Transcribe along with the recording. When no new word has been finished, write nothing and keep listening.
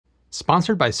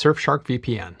Sponsored by Surfshark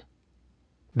VPN.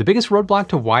 The biggest roadblock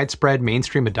to widespread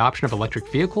mainstream adoption of electric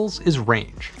vehicles is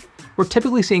range. We're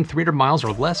typically seeing 300 miles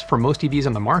or less for most EVs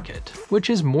on the market, which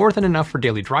is more than enough for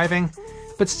daily driving,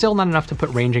 but still not enough to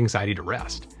put range anxiety to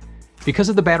rest. Because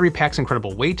of the battery pack's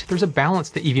incredible weight, there's a balance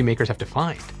that EV makers have to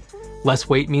find. Less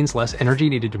weight means less energy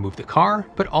needed to move the car,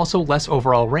 but also less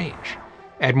overall range.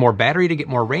 Add more battery to get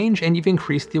more range, and you've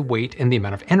increased the weight and the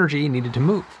amount of energy needed to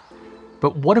move.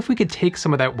 But what if we could take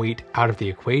some of that weight out of the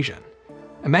equation?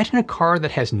 Imagine a car that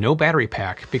has no battery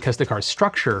pack because the car's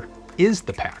structure is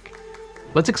the pack.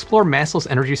 Let's explore massless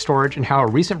energy storage and how a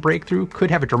recent breakthrough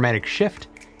could have a dramatic shift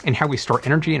in how we store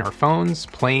energy in our phones,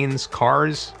 planes,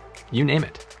 cars, you name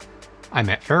it. I'm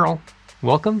Ferrell.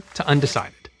 Welcome to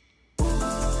Undecided.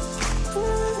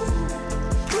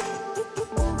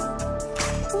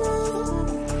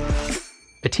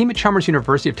 A team at Chalmers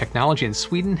University of Technology in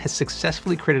Sweden has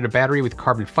successfully created a battery with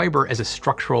carbon fiber as a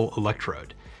structural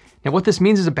electrode. Now what this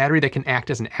means is a battery that can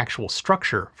act as an actual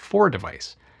structure for a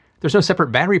device. There's no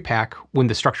separate battery pack when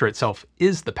the structure itself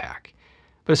is the pack.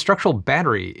 But a structural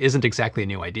battery isn't exactly a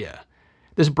new idea.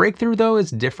 This breakthrough, though,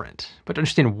 is different. But to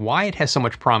understand why it has so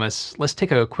much promise, let's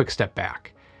take a quick step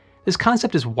back. This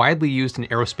concept is widely used in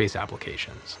aerospace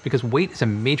applications because weight is a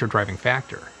major driving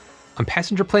factor. On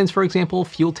passenger planes, for example,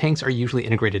 fuel tanks are usually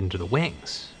integrated into the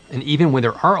wings. And even when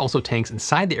there are also tanks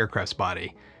inside the aircraft's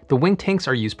body, the wing tanks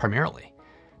are used primarily.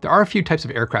 There are a few types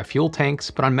of aircraft fuel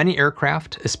tanks, but on many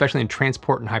aircraft, especially in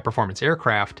transport and high-performance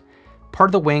aircraft, part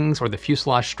of the wings or the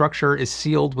fuselage structure is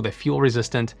sealed with a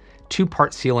fuel-resistant,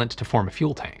 two-part sealant to form a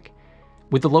fuel tank.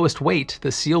 With the lowest weight,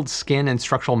 the sealed skin and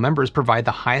structural members provide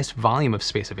the highest volume of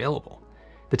space available.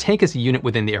 The tank is a unit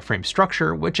within the airframe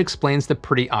structure, which explains the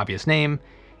pretty obvious name,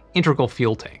 integral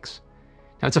fuel tanks.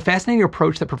 Now it's a fascinating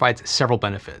approach that provides several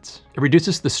benefits. It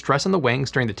reduces the stress on the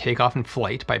wings during the takeoff and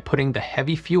flight by putting the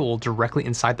heavy fuel directly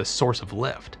inside the source of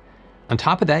lift. On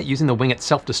top of that, using the wing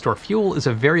itself to store fuel is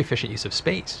a very efficient use of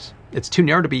space. It's too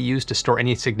narrow to be used to store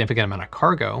any significant amount of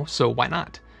cargo, so why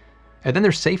not? And then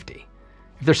there's safety.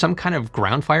 If there's some kind of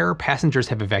ground fire, passengers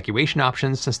have evacuation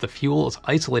options since the fuel is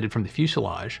isolated from the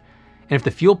fuselage, and if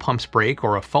the fuel pumps break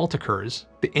or a fault occurs,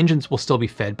 the engines will still be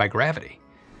fed by gravity.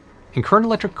 In current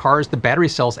electric cars, the battery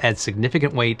cells add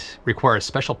significant weight, require a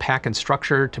special pack and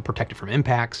structure to protect it from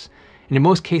impacts, and in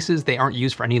most cases they aren't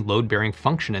used for any load-bearing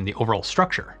function in the overall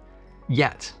structure.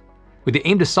 Yet, with the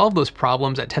aim to solve those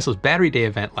problems at Tesla's Battery Day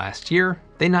event last year,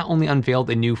 they not only unveiled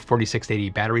a new 4680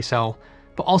 battery cell,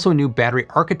 but also a new battery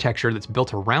architecture that's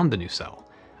built around the new cell,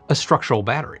 a structural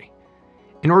battery.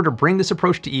 In order to bring this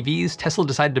approach to EVs, Tesla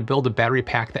decided to build a battery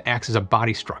pack that acts as a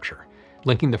body structure,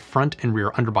 linking the front and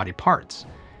rear underbody parts.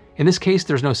 In this case,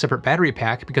 there's no separate battery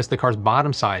pack because the car's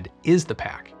bottom side is the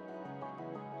pack.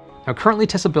 Now currently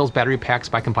Tesla builds battery packs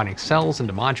by combining cells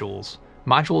into modules,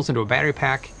 modules into a battery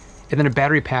pack, and then a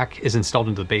battery pack is installed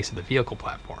into the base of the vehicle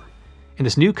platform. In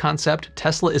this new concept,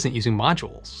 Tesla isn't using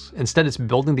modules. Instead, it's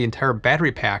building the entire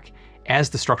battery pack as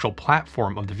the structural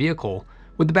platform of the vehicle,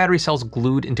 with the battery cells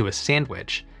glued into a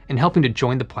sandwich and helping to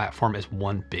join the platform as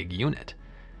one big unit.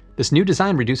 This new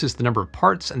design reduces the number of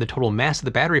parts and the total mass of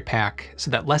the battery pack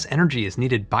so that less energy is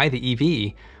needed by the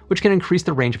EV, which can increase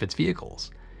the range of its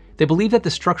vehicles. They believe that the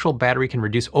structural battery can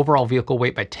reduce overall vehicle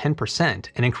weight by 10%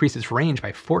 and increase its range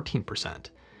by 14%.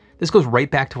 This goes right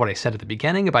back to what I said at the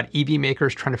beginning about EV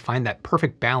makers trying to find that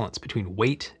perfect balance between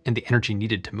weight and the energy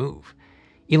needed to move.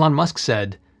 Elon Musk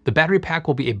said, "The battery pack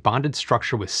will be a bonded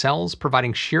structure with cells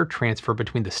providing shear transfer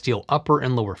between the steel upper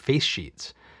and lower face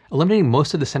sheets, eliminating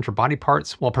most of the central body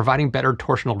parts while providing better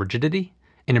torsional rigidity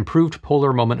and improved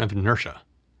polar moment of inertia."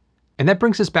 And that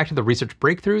brings us back to the research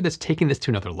breakthrough that's taking this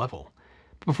to another level.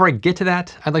 But before I get to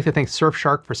that, I'd like to thank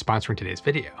Surfshark for sponsoring today's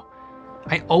video.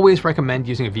 I always recommend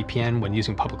using a VPN when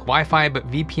using public Wi-Fi, but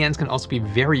VPNs can also be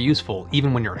very useful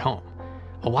even when you're at home.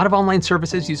 A lot of online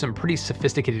services use some pretty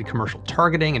sophisticated commercial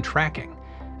targeting and tracking.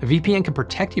 A VPN can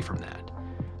protect you from that.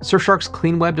 Surfshark's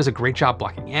Clean Web does a great job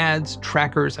blocking ads,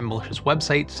 trackers, and malicious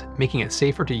websites, making it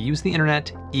safer to use the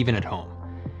internet even at home.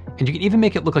 And you can even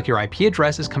make it look like your IP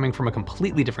address is coming from a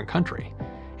completely different country.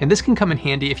 And this can come in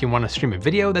handy if you want to stream a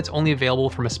video that's only available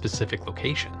from a specific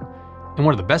location. And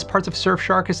one of the best parts of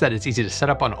Surfshark is that it's easy to set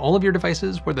up on all of your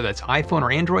devices, whether that's iPhone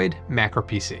or Android, Mac or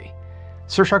PC.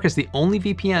 Surfshark is the only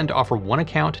VPN to offer one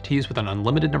account to use with an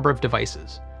unlimited number of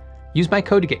devices. Use my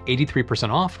code to get 83%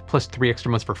 off, plus 3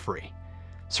 extra months for free.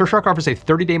 Surfshark offers a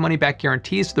 30-day money-back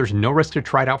guarantee, so there's no risk to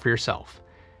try it out for yourself.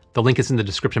 The link is in the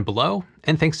description below,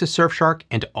 and thanks to Surfshark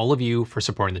and to all of you for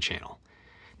supporting the channel.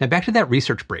 Now back to that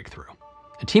research breakthrough.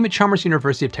 A team at Chalmers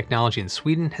University of Technology in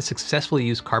Sweden has successfully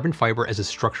used carbon fiber as a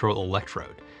structural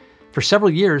electrode. For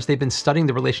several years, they've been studying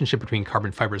the relationship between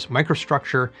carbon fiber's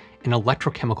microstructure and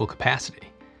electrochemical capacity.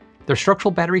 Their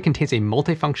structural battery contains a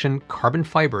multifunction carbon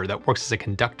fiber that works as a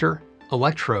conductor,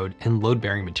 electrode, and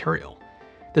load-bearing material.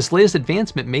 This latest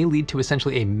advancement may lead to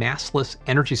essentially a massless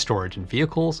energy storage in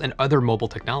vehicles and other mobile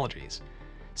technologies.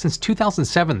 Since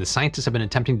 2007, the scientists have been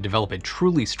attempting to develop a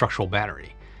truly structural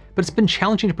battery, but it's been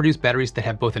challenging to produce batteries that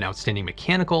have both an outstanding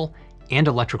mechanical and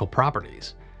electrical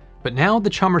properties. But now the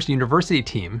Chalmers University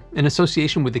team, in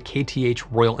association with the KTH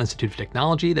Royal Institute of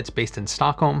Technology that's based in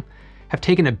Stockholm, have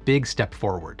taken a big step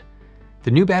forward. The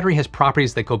new battery has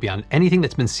properties that go beyond anything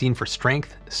that's been seen for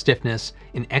strength, stiffness,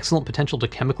 and excellent potential to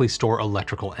chemically store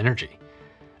electrical energy.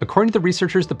 According to the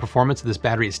researchers, the performance of this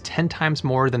battery is 10 times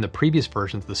more than the previous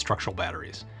versions of the structural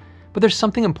batteries. But there's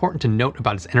something important to note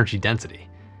about its energy density.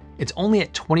 It's only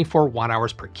at 24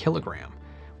 watt-hours per kilogram,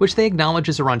 which they acknowledge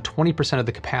is around 20% of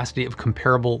the capacity of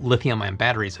comparable lithium-ion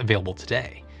batteries available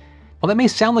today. While that may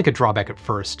sound like a drawback at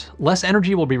first, less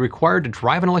energy will be required to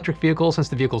drive an electric vehicle since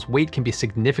the vehicle's weight can be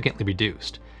significantly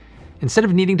reduced. Instead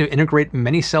of needing to integrate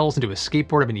many cells into a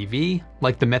skateboard of an EV,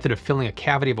 like the method of filling a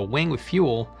cavity of a wing with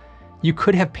fuel, you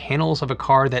could have panels of a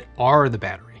car that are the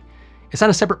battery. It's not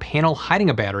a separate panel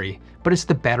hiding a battery, but it's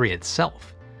the battery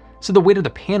itself. So the weight of the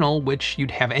panel, which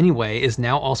you'd have anyway, is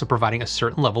now also providing a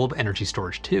certain level of energy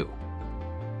storage too.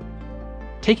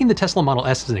 Taking the Tesla Model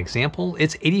S as an example,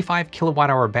 its 85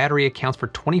 kilowatt-hour battery accounts for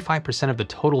 25% of the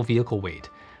total vehicle weight,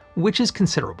 which is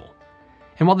considerable.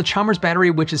 And while the Chalmers battery,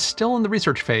 which is still in the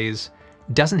research phase,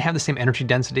 doesn't have the same energy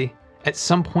density, at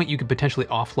some point you could potentially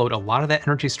offload a lot of that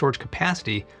energy storage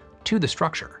capacity to the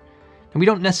structure. And we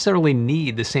don't necessarily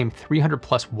need the same 300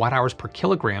 plus watt-hours per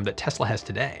kilogram that Tesla has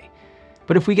today.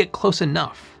 But if we get close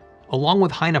enough, along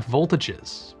with high enough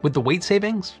voltages, with the weight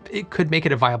savings, it could make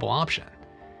it a viable option.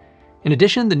 In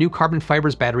addition, the new carbon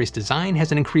fiber's battery's design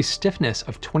has an increased stiffness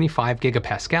of 25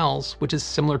 gigapascals, which is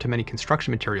similar to many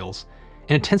construction materials,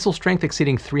 and a tensile strength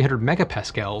exceeding 300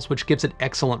 megapascals, which gives it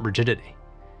excellent rigidity.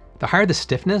 The higher the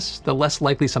stiffness, the less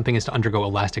likely something is to undergo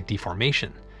elastic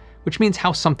deformation, which means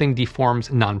how something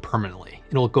deforms non-permanently.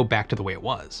 It'll go back to the way it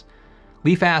was.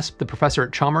 Leif Asp, the professor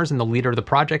at Chalmers and the leader of the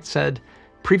project, said,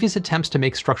 "Previous attempts to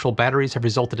make structural batteries have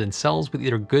resulted in cells with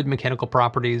either good mechanical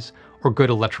properties or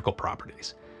good electrical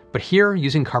properties. But here,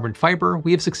 using carbon fiber,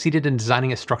 we have succeeded in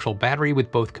designing a structural battery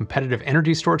with both competitive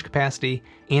energy storage capacity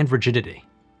and rigidity."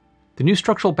 The new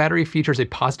structural battery features a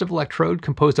positive electrode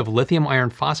composed of lithium iron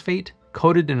phosphate,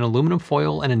 coated in aluminum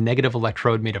foil, and a negative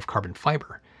electrode made of carbon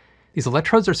fiber. These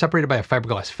electrodes are separated by a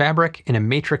fiberglass fabric and a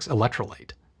matrix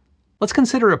electrolyte. Let's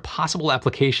consider a possible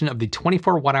application of the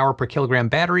 24 watt-hour per kilogram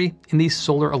battery in the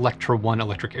Solar Electra 1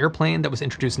 electric airplane that was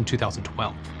introduced in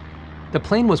 2012. The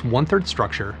plane was 1/3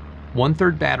 structure,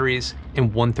 1/3 batteries,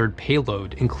 and 1/3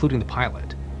 payload, including the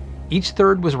pilot. Each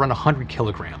third was around 100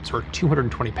 kilograms, or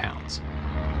 220 pounds.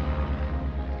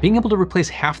 Being able to replace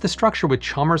half the structure with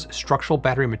Chalmers structural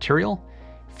battery material,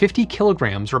 50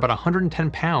 kilograms, or about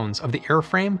 110 pounds, of the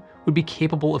airframe would be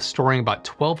capable of storing about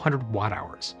 1,200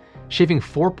 watt-hours, shaving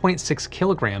 4.6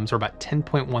 kilograms, or about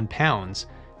 10.1 pounds,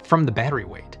 from the battery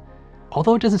weight.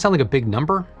 Although it doesn't sound like a big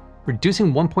number,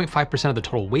 reducing 1.5% of the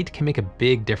total weight can make a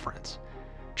big difference.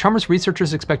 Chalmers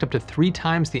researchers expect up to 3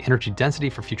 times the energy density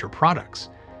for future products,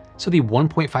 so the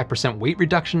 1.5% weight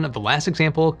reduction of the last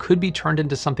example could be turned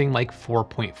into something like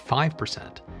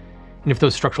 4.5%. And if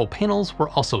those structural panels were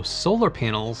also solar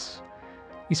panels,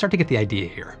 you start to get the idea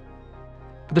here.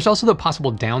 But there's also the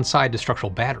possible downside to structural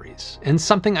batteries, and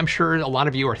something I'm sure a lot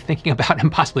of you are thinking about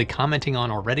and possibly commenting on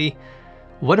already.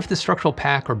 What if the structural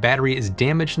pack or battery is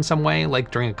damaged in some way, like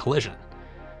during a collision?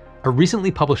 A recently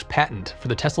published patent for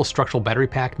the Tesla structural battery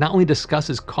pack not only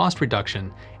discusses cost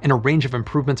reduction and a range of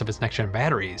improvements of its next-gen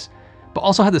batteries, but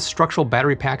also how the structural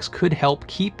battery packs could help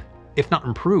keep, if not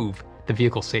improve, the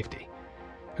vehicle's safety.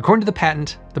 According to the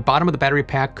patent, the bottom of the battery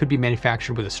pack could be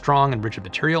manufactured with a strong and rigid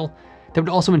material that would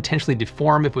also intentionally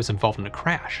deform if it was involved in a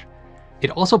crash. It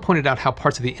also pointed out how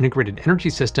parts of the integrated energy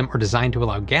system are designed to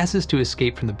allow gases to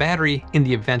escape from the battery in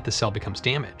the event the cell becomes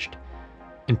damaged.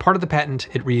 In part of the patent,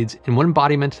 it reads, "In one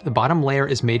embodiment, the bottom layer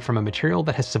is made from a material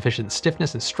that has sufficient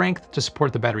stiffness and strength to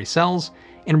support the battery cells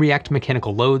and react to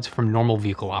mechanical loads from normal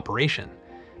vehicle operation.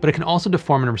 But it can also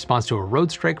deform in response to a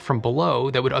road strike from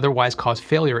below that would otherwise cause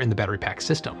failure in the battery pack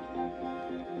system."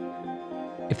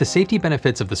 If the safety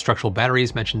benefits of the structural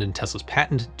batteries mentioned in Tesla's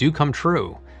patent do come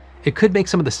true, it could make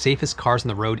some of the safest cars on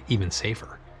the road even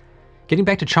safer. Getting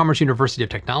back to Chalmers University of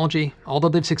Technology, although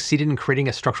they've succeeded in creating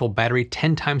a structural battery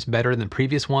 10 times better than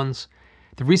previous ones,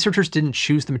 the researchers didn't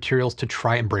choose the materials to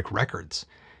try and break records.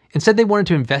 Instead, they wanted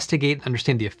to investigate and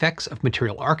understand the effects of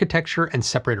material architecture and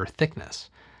separator thickness.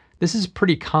 This is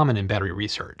pretty common in battery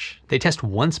research. They test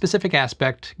one specific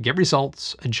aspect, get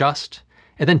results, adjust,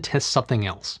 and then test something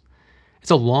else.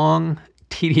 It's a long,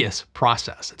 tedious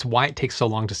process. It's why it takes so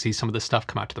long to see some of this stuff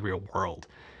come out to the real world.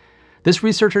 This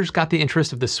researcher's got the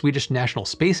interest of the Swedish National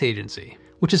Space Agency,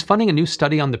 which is funding a new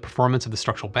study on the performance of the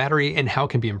structural battery and how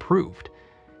it can be improved.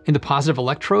 In the positive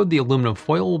electrode, the aluminum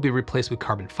foil will be replaced with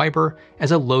carbon fiber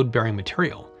as a load-bearing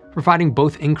material, providing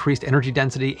both increased energy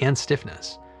density and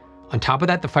stiffness. On top of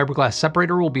that, the fiberglass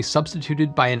separator will be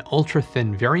substituted by an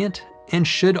ultra-thin variant and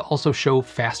should also show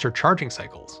faster charging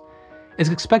cycles. It's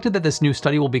expected that this new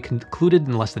study will be concluded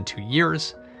in less than 2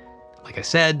 years. Like I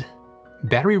said,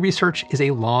 battery research is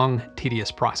a long,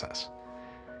 tedious process.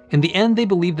 In the end, they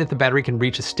believe that the battery can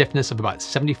reach a stiffness of about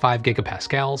 75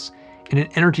 gigapascals and an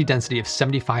energy density of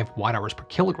 75 watt-hours per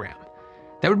kilogram.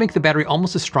 That would make the battery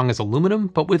almost as strong as aluminum,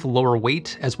 but with lower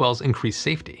weight as well as increased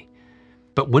safety.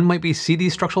 But when might we see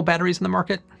these structural batteries in the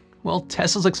market? Well,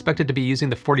 Tesla's expected to be using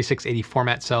the 4680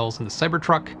 format cells in the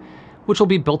Cybertruck, which will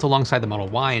be built alongside the Model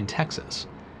Y in Texas.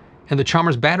 And the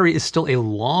Chalmers battery is still a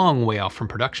long way off from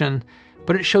production,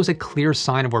 but it shows a clear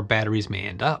sign of where batteries may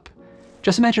end up.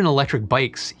 Just imagine electric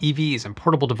bikes, EVs, and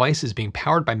portable devices being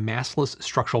powered by massless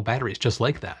structural batteries just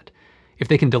like that. If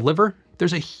they can deliver,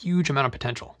 there's a huge amount of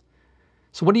potential.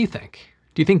 So what do you think?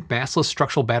 Do you think massless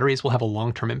structural batteries will have a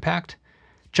long-term impact?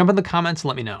 Jump in the comments and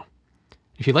let me know.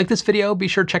 If you like this video, be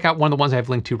sure to check out one of the ones I have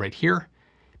linked to right here.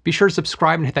 Be sure to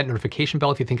subscribe and hit that notification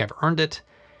bell if you think I've earned it.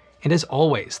 And as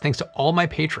always, thanks to all my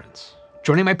patrons.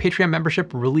 Joining my Patreon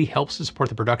membership really helps to support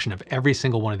the production of every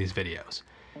single one of these videos.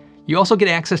 You also get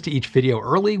access to each video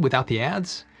early without the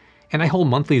ads, and I hold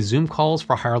monthly Zoom calls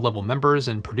for higher level members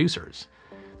and producers.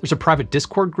 There's a private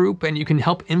Discord group, and you can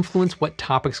help influence what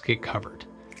topics get covered.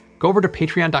 Go over to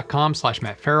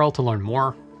patreon.com/MattFerrell to learn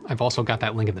more. I've also got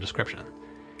that link in the description.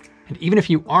 And even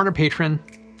if you aren't a patron,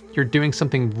 you're doing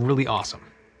something really awesome.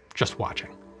 Just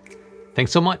watching.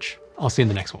 Thanks so much. I'll see you in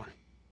the next one.